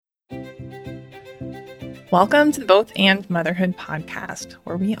Welcome to the Both and Motherhood podcast,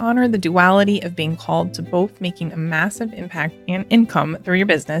 where we honor the duality of being called to both making a massive impact and income through your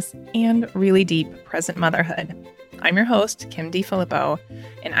business and really deep present motherhood. I'm your host, Kim DiFilippo,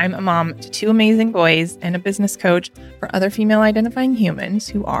 and I'm a mom to two amazing boys and a business coach for other female-identifying humans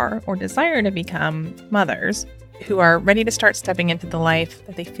who are or desire to become mothers, who are ready to start stepping into the life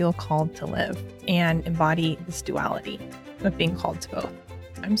that they feel called to live and embody this duality of being called to both.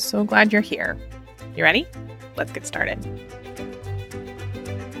 I'm so glad you're here. You ready? Let's get started.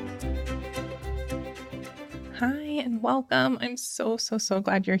 Hi and welcome. I'm so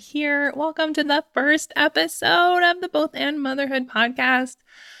glad you're here. Welcome to the first episode of the Both and Motherhood podcast.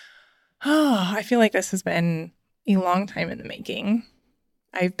 Oh, I feel like this has been a long time in the making.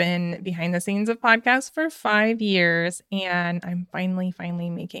 I've been behind the scenes of podcasts for 5 years, and I'm finally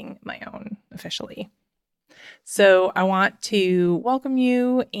making my own officially. So I want to welcome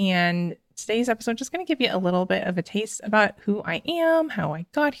you, and today's episode is just going to give you a little bit of a taste about who I am, how I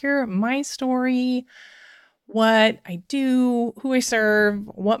got here, my story, what I do, who I serve,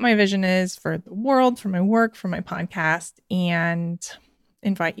 what my vision is for the world, for my work, for my podcast, and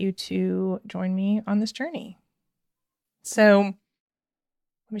invite you to join me on this journey. So let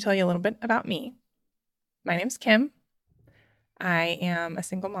me tell you a little bit about me. My name's Kim. I am a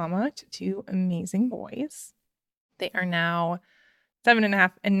single mama to two amazing boys. They are now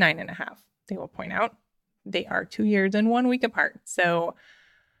 7.5 and 9.5. They will point out they are 2 years and 1 week apart. So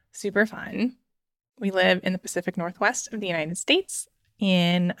super fun. We live in the Pacific Northwest of the United States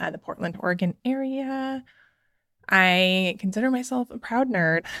in the Portland, Oregon area. I consider myself a proud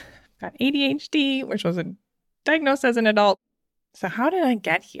nerd. I've got ADHD, which was diagnosed as an adult. So how did I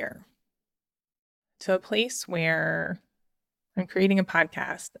get here? To a place where I'm creating a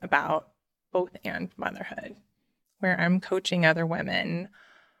podcast about both and motherhood, where I'm coaching other women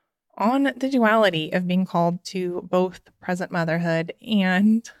on the duality of being called to both present motherhood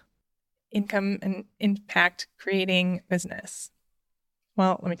and income and impact creating business.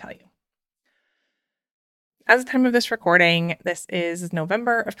 Well, let me tell you. As the time of this recording, this is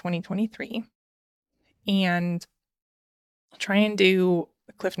November of 2023, and I'll try and do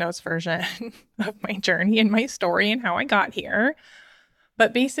a Cliff Notes version of my journey and my story and how I got here.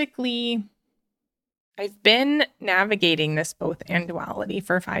 But basically, I've been navigating this both and duality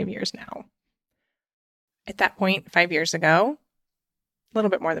for 5 years now. At that point, 5 years ago, a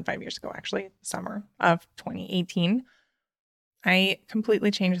little bit more than 5 years ago, actually, summer of 2018, I completely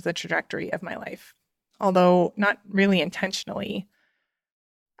changed the trajectory of my life. Although not really intentionally.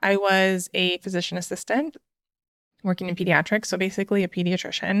 I was a physician assistant working in pediatrics, so basically a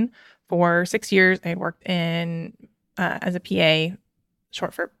pediatrician. For 6 years, I had worked in as a PA,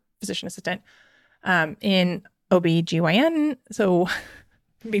 short for physician assistant, in OB/GYN. So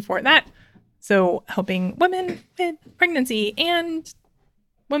before that, so helping women with pregnancy and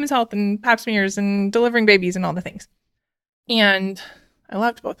women's health and pap smears and delivering babies and all the things. And I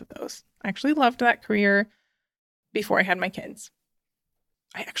loved both of those. I actually loved that career before I had my kids.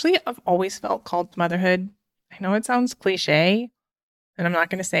 I actually have always felt called to motherhood. I know it sounds cliche, and I'm not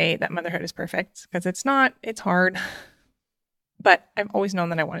going to say that motherhood is perfect because it's not. It's hard. But I've always known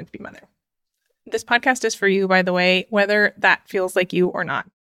that I wanted to be a mother. This podcast is for you, by the way, whether that feels like you or not.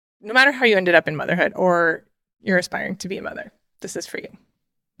 No matter how you ended up in motherhood or you're aspiring to be a mother, this is for you.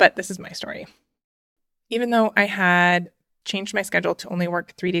 But this is my story. Even though I had changed my schedule to only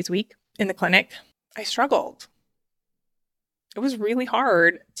work 3 days a week in the clinic, I struggled. It was really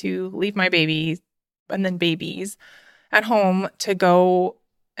hard to leave my babies and then babies at home to go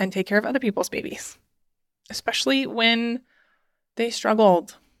and take care of other people's babies, especially when they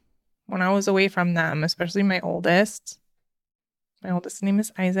struggled when I was away from them, especially my oldest. My oldest name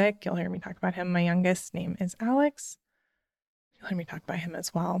is Isaac. You'll hear me talk about him. My youngest name is Alex. You'll hear me talk about him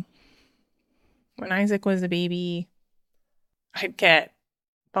as well. When Isaac was a baby, I'd get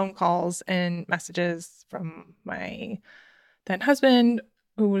phone calls and messages from my then husband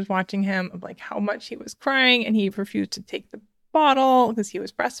who was watching him of like how much he was crying, and he refused to take the bottle because he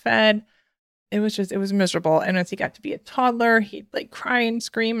was breastfed. It was miserable. And once he got to be a toddler, he'd like cry and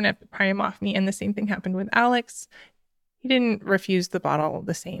scream and have to pry him off me. And the same thing happened with Alex. He didn't refuse the bottle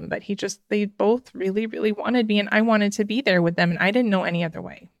the same, but they both really wanted me, and I wanted to be there with them, and I didn't know any other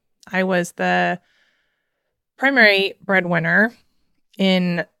way. I was the primary breadwinner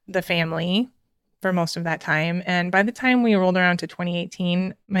in the family for most of that time. And by the time we rolled around to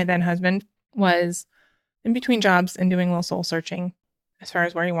 2018, my then husband was in between jobs and doing a little soul searching as far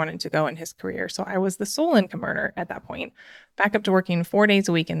as where he wanted to go in his career. So I was the sole income earner at that point, back up to working 4 days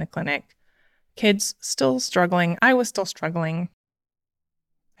a week in the clinic. Kids still struggling. I was still struggling.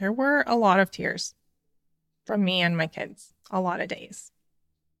 There were a lot of tears. from me and my kids a lot of days.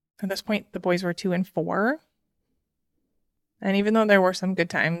 At this point, the boys were 2 and 4. And even though there were some good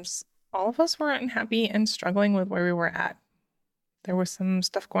times, all of us were unhappy and struggling with where we were at. There was some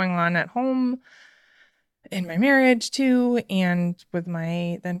stuff going on at home, in my marriage too, and with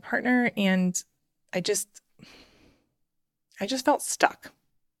my then partner. And I just felt stuck.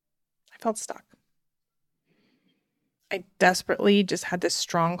 I felt stuck. I desperately just had this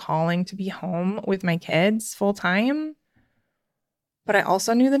strong calling to be home with my kids full time. But I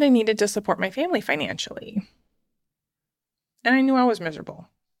also knew that I needed to support my family financially. And I knew I was miserable.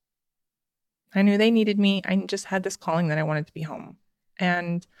 I knew they needed me. I just had this calling that I wanted to be home.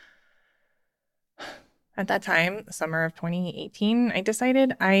 And at that time, the summer of 2018, I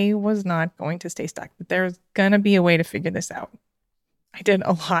decided I was not going to stay stuck, that there's going to be a way to figure this out. I did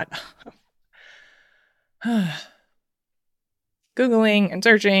a lot of Googling and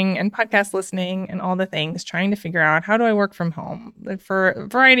searching and podcast listening and all the things, trying to figure out how do I work from home. For a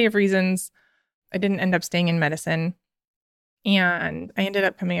variety of reasons, I didn't end up staying in medicine. And I ended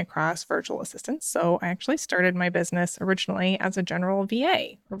up coming across virtual assistants. So I actually started my business originally as a general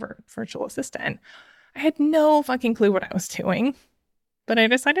VA, or virtual assistant. I had no fucking clue what I was doing, but I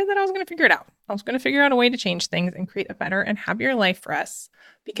decided that I was going to figure it out. I was going to figure out a way to change things and create a better and happier life for us,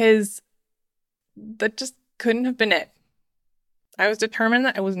 because that just couldn't have been it. I was determined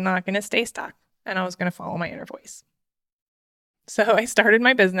that I was not going to stay stuck, and I was going to follow my inner voice. So I started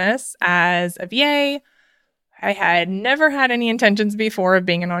my business as a VA. I had never had any intentions before of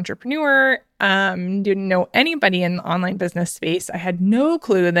being an entrepreneur. Didn't know anybody in the online business space. I had no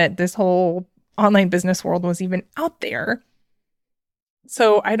clue that this whole online business world was even out there.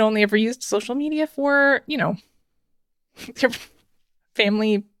 So I'd only ever used social media for,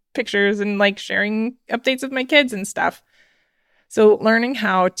 family pictures and like sharing updates with my kids and stuff. So learning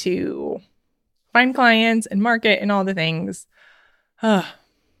how to find clients and market and all the things, I've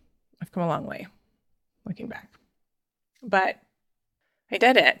come a long way looking back. But I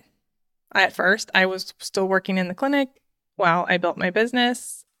did it. At first, I was still working in the clinic while I built my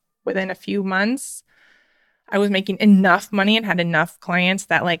business. Within a few months, I was making enough money and had enough clients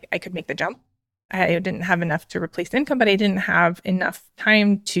that like I could make the jump. I didn't have enough to replace the income, but I didn't have enough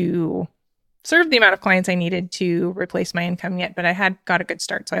time to serve the amount of clients I needed to replace my income yet, but I had got a good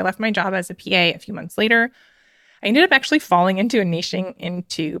start. So I left my job as a PA a few months later. I ended up actually falling into and niching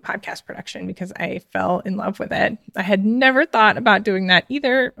into podcast production because I fell in love with it. I had never thought about doing that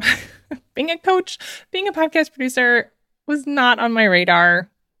either. Being a coach, being a podcast producer was not on my radar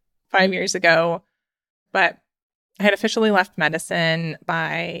 5 years ago, but I had officially left medicine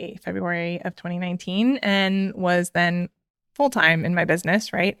by February of 2019 and was then full-time in my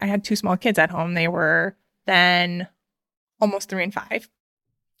business, right? I had 2 small kids at home. They were then almost 3 and 5.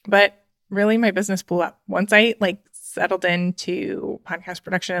 But really, my business blew up once I settled into podcast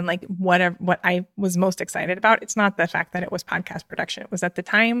production and what I was most excited about. It's not the fact that it was podcast production. It was at the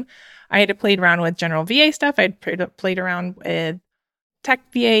time I had played around with general VA stuff. I'd played around with tech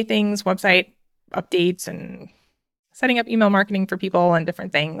VA things, website updates, and setting up email marketing for people and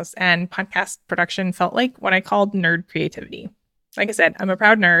different things. And podcast production felt like what I called nerd creativity. Like I said, I'm a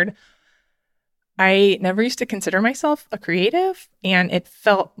proud nerd. I never used to consider myself a creative, and it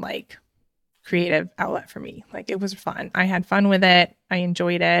felt like creative outlet for me. Like, it was fun. I had fun with it. I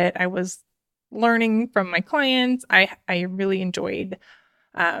enjoyed it. I was learning from my clients. I really enjoyed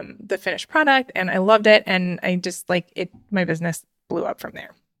the finished product, and I loved it. And I just my business blew up from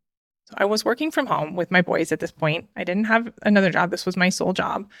there. So I was working from home with my boys at this point. I didn't have another job. This was my sole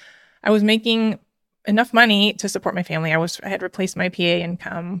job. I was making enough money to support my family. I had replaced my PA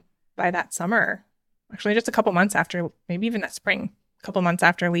income by that summer. Actually, just a couple months after, maybe even that spring. Couple months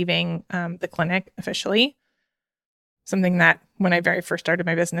after leaving the clinic officially. Something that when I very first started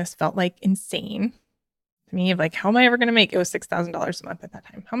my business felt like insane to me, of how am I ever going to make, it was $6,000 a month at that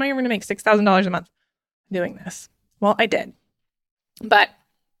time. How am I ever going to make $6,000 a month doing this? Well, I did. But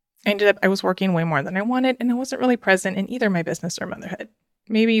I was working way more than I wanted, and I wasn't really present in either my business or motherhood.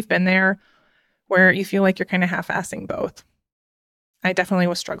 Maybe you've been there where you feel like you're kind of half-assing both. I definitely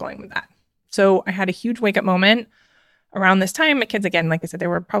was struggling with that. So I had a huge wake-up moment around this time. My kids, again, like I said, they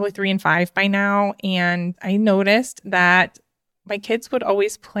were probably 3 and 5 by now. And I noticed that my kids would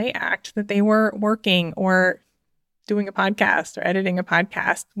always play act that they were working or doing a podcast or editing a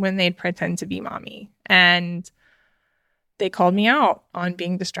podcast when they'd pretend to be mommy. And they called me out on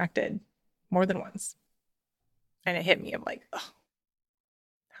being distracted more than once. And it hit me of oh,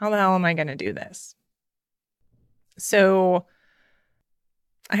 how the hell am I going to do this? So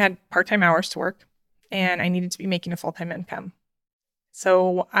I had part-time hours to work, and I needed to be making a full-time income.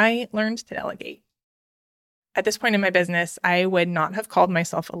 So I learned to delegate. at this point in my business, I would not have called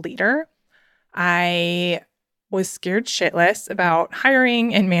myself a leader. I was scared shitless about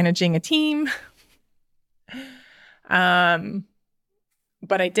hiring and managing a team. But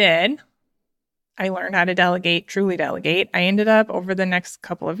I did. I learned how to delegate, truly delegate. I ended up over the next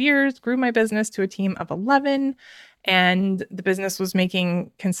couple of years, grew my business to a team of 11, and the business was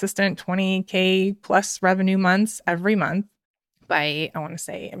making consistent 20K plus revenue months every month. By, I want to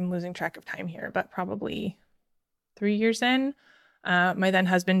say, I'm losing track of time here, but probably 3 years in. My then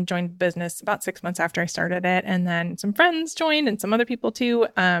husband joined the business about 6 months after I started it. And then some friends joined and some other people too.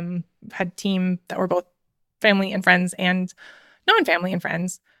 Had a team that were both family and friends and non-family and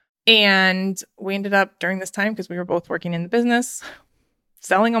friends. And we ended up during this time, because we were both working in the business,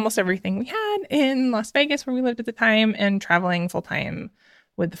 selling almost everything we had in Las Vegas where we lived at the time and traveling full time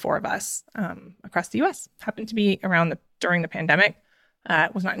with the four of us across the US. Happened to be around during the pandemic.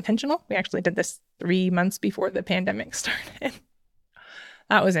 It was not intentional. We actually did this 3 months before the pandemic started.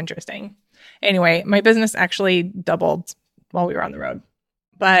 That was interesting. Anyway, my business actually doubled while we were on the road.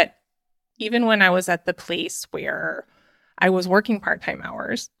 But even when I was at the place where I was working part-time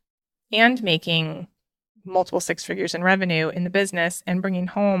hours and making multiple six figures in revenue in the business and bringing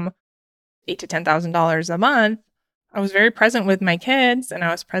home $8,000 to $10,000 a month, I was very present with my kids and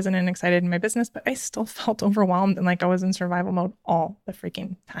I was present and excited in my business, but I still felt overwhelmed and like I was in survival mode all the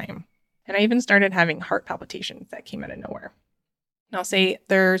freaking time. And I even started having heart palpitations that came out of nowhere. And I'll say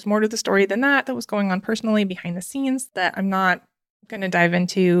there's more to the story than that was going on personally behind the scenes that I'm not going to dive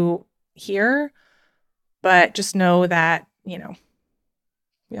into here, but just know that,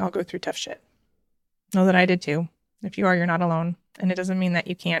 we all go through tough shit. Know that I did too. If you are, you're not alone. And it doesn't mean that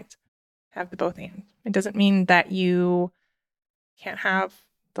you can't have the both and. It doesn't mean that you can't have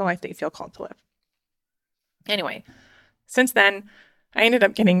the life that you feel called to live. Anyway, since then, I ended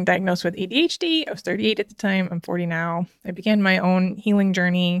up getting diagnosed with ADHD. I was 38 at the time. I'm 40 now. I began my own healing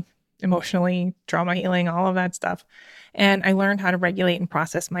journey, emotionally, trauma healing, all of that stuff. And I learned how to regulate and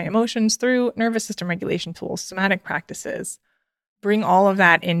process my emotions through nervous system regulation tools, somatic practices, bring all of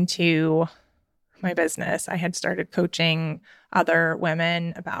that into my business. I had started coaching other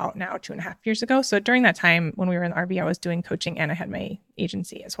women about now 2.5 years ago. So during that time when we were in the RV, I was doing coaching and I had my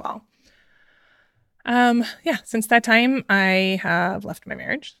agency as well. Since that time, I have left my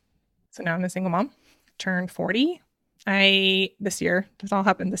marriage. So now I'm a single mom, turned 40. This all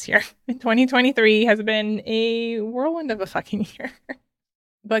happened this year. 2023 has been a whirlwind of a fucking year,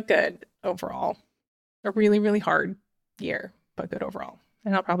 but good overall. A really, really hard year, but good overall.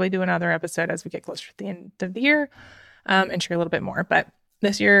 And I'll probably do another episode as we get closer to the end of the year and share a little bit more. But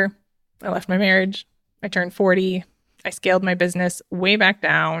this year, I left my marriage. I turned 40. I scaled my business way back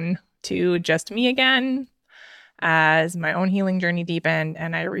down to just me again as my own healing journey deepened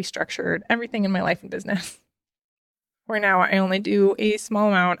and I restructured everything in my life and business. Where now I only do a small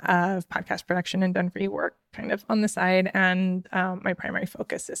amount of podcast production and done for you work kind of on the side. And my primary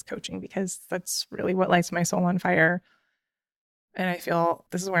focus is coaching because that's really what lights my soul on fire. And I feel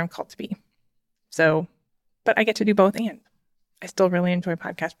this is where I'm called to be. So, but I get to do both and. I still really enjoy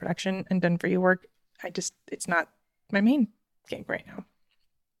podcast production and done for you work. It's not my main gig right now.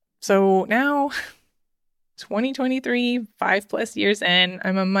 So now, 2023, 5+ years in,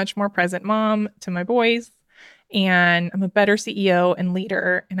 I'm a much more present mom to my boys, and I'm a better CEO and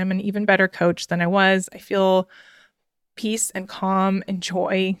leader, and I'm an even better coach than I was. I feel peace and calm and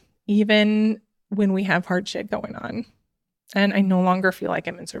joy, even when we have hard shit going on. And I no longer feel like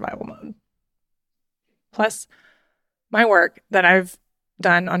I'm in survival mode. Plus, my work that I've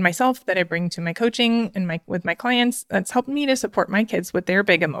done on myself that I bring to my coaching and with my clients, that's helped me to support my kids with their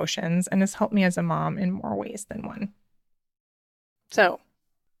big emotions and has helped me as a mom in more ways than one. So,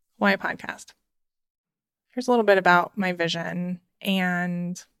 why a podcast? Here's a little bit about my vision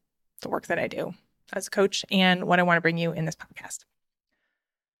and the work that I do as a coach and what I want to bring you in this podcast.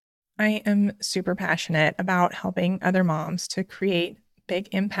 I am super passionate about helping other moms to create big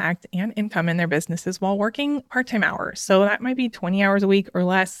impact and income in their businesses while working part-time hours. So that might be 20 hours a week or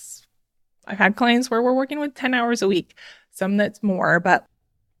less. I've had clients where we're working with 10 hours a week, some that's more, but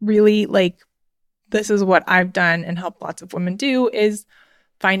really this is what I've done and helped lots of women do is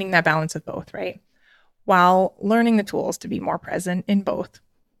finding that balance of both, right? While learning the tools to be more present in both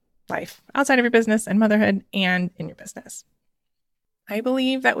life outside of your business and motherhood and in your business. I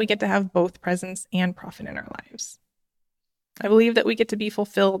believe that we get to have both presence and profit in our lives. I believe that we get to be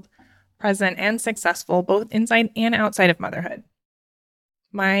fulfilled, present, and successful both inside and outside of motherhood.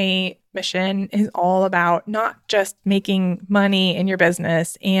 My mission is all about not just making money in your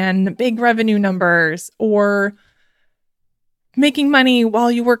business and big revenue numbers or making money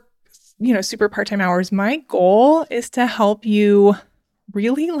while you work super part-time hours. My goal is to help you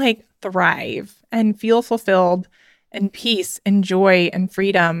really thrive and feel fulfilled and peace and joy and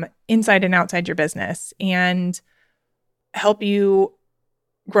freedom inside and outside your business, and help you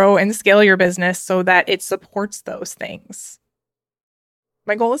grow and scale your business so that it supports those things.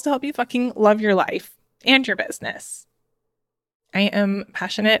 My goal is to help you fucking love your life and your business. I am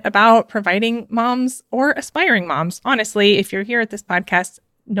passionate about providing moms or aspiring moms. Honestly, if you're here at this podcast,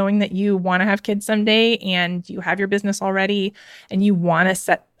 knowing that you want to have kids someday and you have your business already and you want to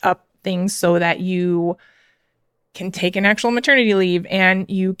set up things so that you can take an actual maternity leave and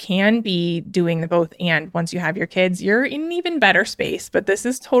you can be doing the both and once you have your kids, you're in an even better space. But this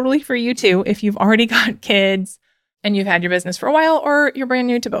is totally for you too if you've already got kids and you've had your business for a while, or you're brand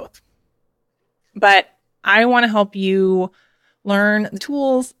new to both. But I want to help you learn the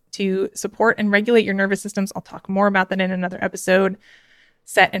tools to support and regulate your nervous systems. I'll talk more about that in another episode.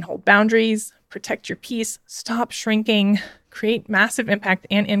 Set and hold boundaries, protect your peace, stop shrinking, create massive impact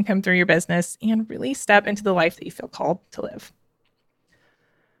and income through your business, and really step into the life that you feel called to live.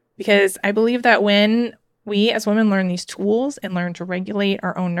 Because I believe that when we as women learn these tools and learn to regulate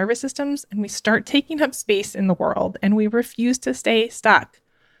our own nervous systems, and we start taking up space in the world and we refuse to stay stuck,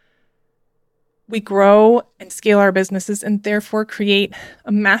 we grow and scale our businesses and therefore create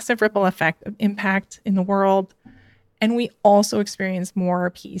a massive ripple effect of impact in the world. And we also experience more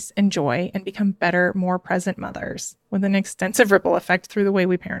peace and joy and become better, more present mothers with an extensive ripple effect through the way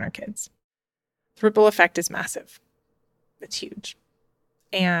we parent our kids. The ripple effect is massive. It's huge.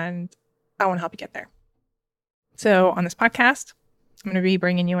 And I want to help you get there. So on this podcast, I'm going to be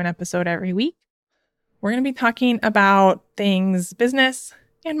bringing you an episode every week. We're going to be talking about things business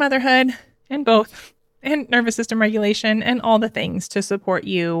and motherhood and both, and nervous system regulation and all the things to support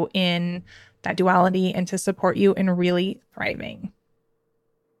you in that duality and to support you in really thriving.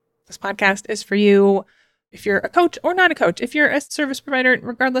 This podcast is for you if you're a coach or not a coach, if you're a service provider,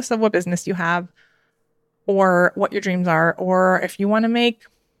 regardless of what business you have or what your dreams are, or if you want to make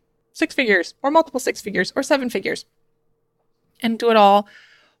 6 figures or multiple 6 figures or 7 figures and do it all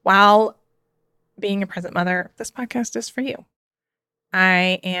while being a present mother. This podcast is for you.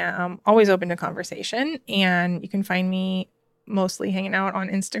 I am always open to conversation, and you can find me mostly hanging out on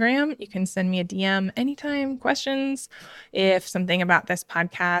Instagram. You can send me a DM anytime, questions. If something about this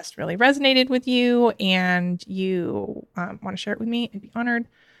podcast really resonated with you and you want to share it with me, I'd be honored.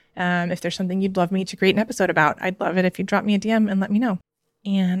 If there's something you'd love me to create an episode about, I'd love it if you drop me a DM and let me know.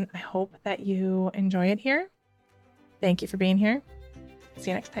 And I hope that you enjoy it here. Thank you for being here.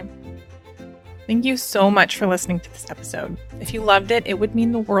 See you next time. Thank you so much for listening to this episode. If you loved it, it would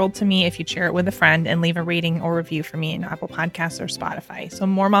mean the world to me if you'd share it with a friend and leave a rating or review for me in Apple Podcasts or Spotify so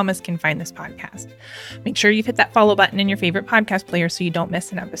more mamas can find this podcast. Make sure you've hit that follow button in your favorite podcast player so you don't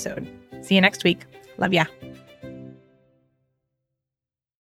miss an episode. See you next week. Love ya.